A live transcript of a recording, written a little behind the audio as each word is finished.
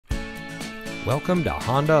Welcome to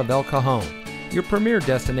Honda of El Cajon, your premier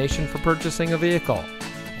destination for purchasing a vehicle.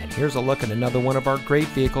 And here's a look at another one of our great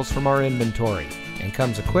vehicles from our inventory, and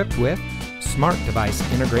comes equipped with smart device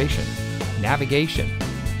integration, navigation,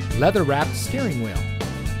 leather-wrapped steering wheel,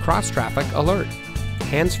 cross-traffic alert,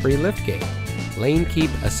 hands-free liftgate, lane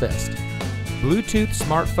keep assist, Bluetooth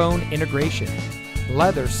smartphone integration,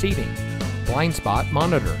 leather seating, blind spot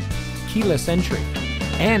monitor, keyless entry,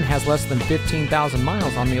 and has less than 15,000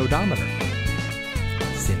 miles on the odometer.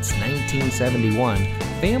 Since 1971,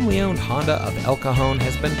 family-owned Honda of El Cajon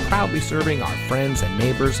has been proudly serving our friends and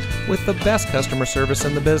neighbors with the best customer service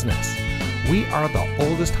in the business. We are the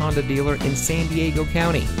oldest Honda dealer in San Diego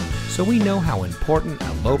County, so we know how important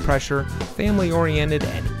a low-pressure, family-oriented,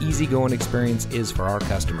 and easygoing experience is for our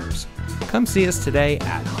customers. Come see us today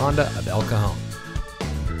at Honda of El Cajon.